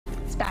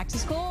Back to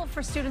school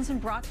for students in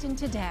Brockton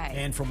today.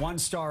 And for one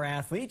star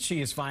athlete,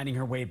 she is finding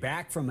her way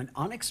back from an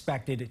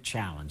unexpected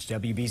challenge.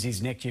 WBZ's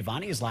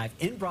Giovanni is live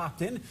in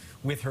Brockton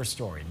with her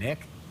story. Nick?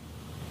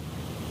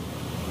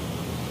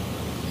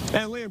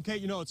 And Liam, Kate,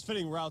 you know, it's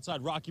fitting we're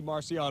outside Rocky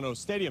Marciano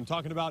Stadium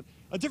talking about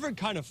a different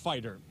kind of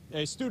fighter,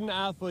 a student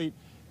athlete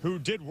who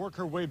did work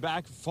her way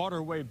back, fought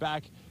her way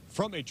back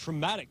from a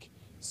traumatic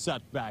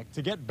setback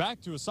to get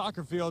back to a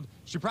soccer field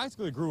she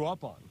practically grew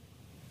up on.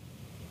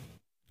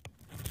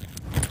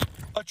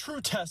 A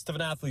true test of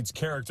an athlete's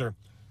character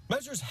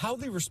measures how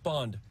they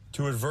respond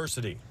to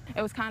adversity.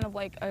 It was kind of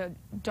like a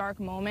dark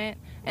moment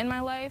in my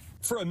life.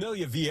 For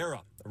Amelia Vieira,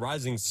 a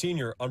rising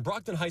senior on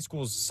Brockton High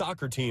School's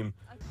soccer team,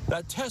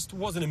 that test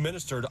wasn't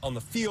administered on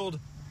the field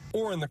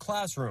or in the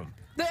classroom.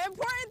 The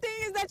important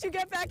thing is that you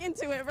get back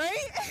into it,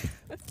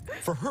 right?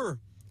 For her,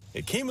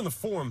 it came in the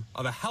form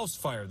of a house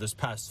fire this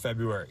past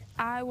February.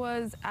 I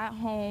was at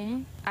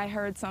home. I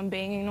heard some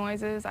banging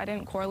noises. I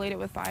didn't correlate it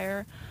with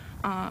fire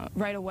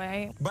right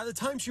away. By the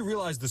time she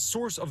realized the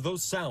source of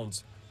those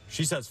sounds,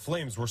 she says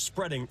flames were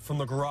spreading from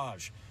the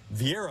garage.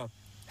 Vieira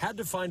had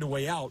to find a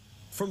way out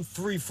from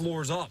 3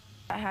 floors up.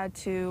 I had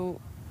to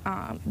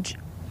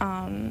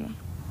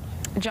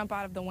jump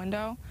out of the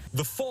window.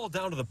 The fall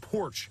down to the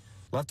porch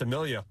left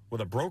Amelia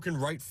with a broken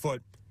right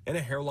foot and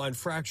a hairline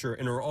fracture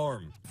in her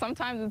arm.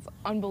 Sometimes it's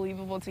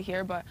unbelievable to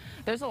hear, but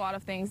there's a lot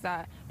of things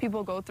that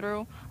people go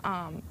through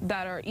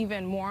that are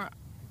even more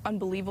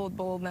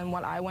unbelievable than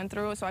what I went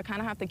through. So I kind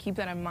of have to keep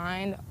that in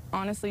mind,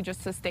 honestly,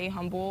 just to stay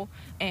humble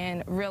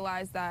and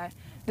realize that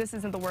this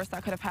isn't the worst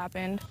that could have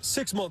happened.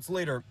 6 months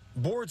later,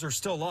 boards are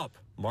still up,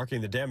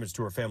 marking the damage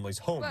to her family's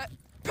home. But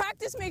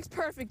practice makes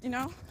perfect, you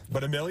know?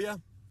 But Amelia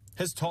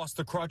has tossed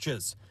the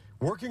crutches,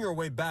 working her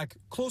way back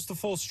close to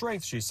full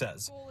strength, she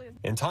says,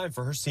 in time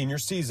for her senior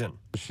season.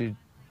 She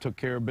took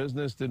care of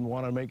business, didn't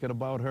want to make it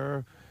about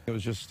her. It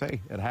was just, hey,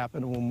 it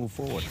happened and we'll move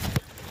forward.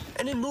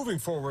 And in moving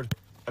forward,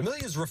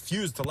 Amelia's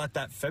refused to let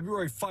that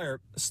February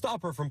fire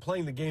stop her from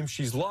playing the game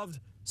she's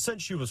loved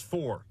since she was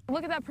 4.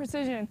 Look at that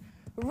precision,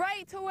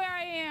 right to where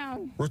I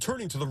am.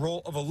 Returning to the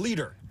role of a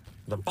leader,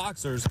 the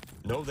boxers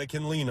know they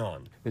can lean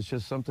on. It's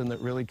just something that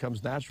really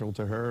comes natural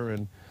to her,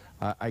 and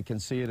I can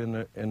see it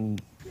in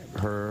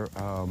her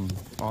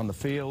on the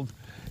field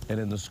and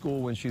in the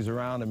school when she's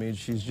around. I mean,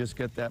 she's just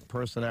got that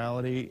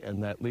personality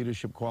and that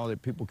leadership quality.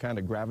 People kind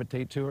of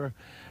gravitate to her,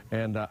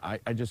 and I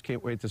just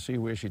can't wait to see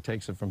where she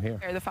takes it from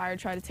here. The fire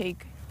tried to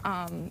take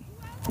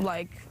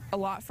like a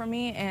lot from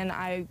me, and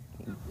I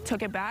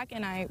took it back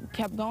and I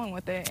kept going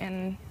with it,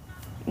 and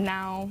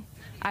now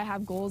I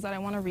have goals that I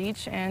want to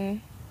reach,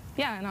 and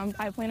yeah, and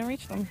I plan to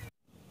reach them.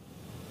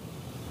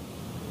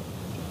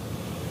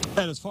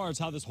 And as far as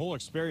how this whole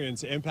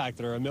experience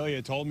impacted her,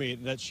 Amelia told me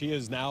that she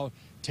is now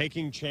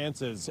taking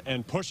chances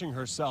and pushing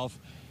herself,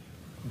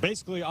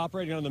 basically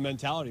operating on the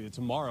mentality that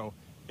tomorrow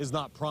is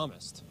not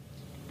promised.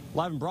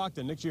 Live in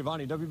Brockton,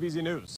 Giovanni, WBZ News.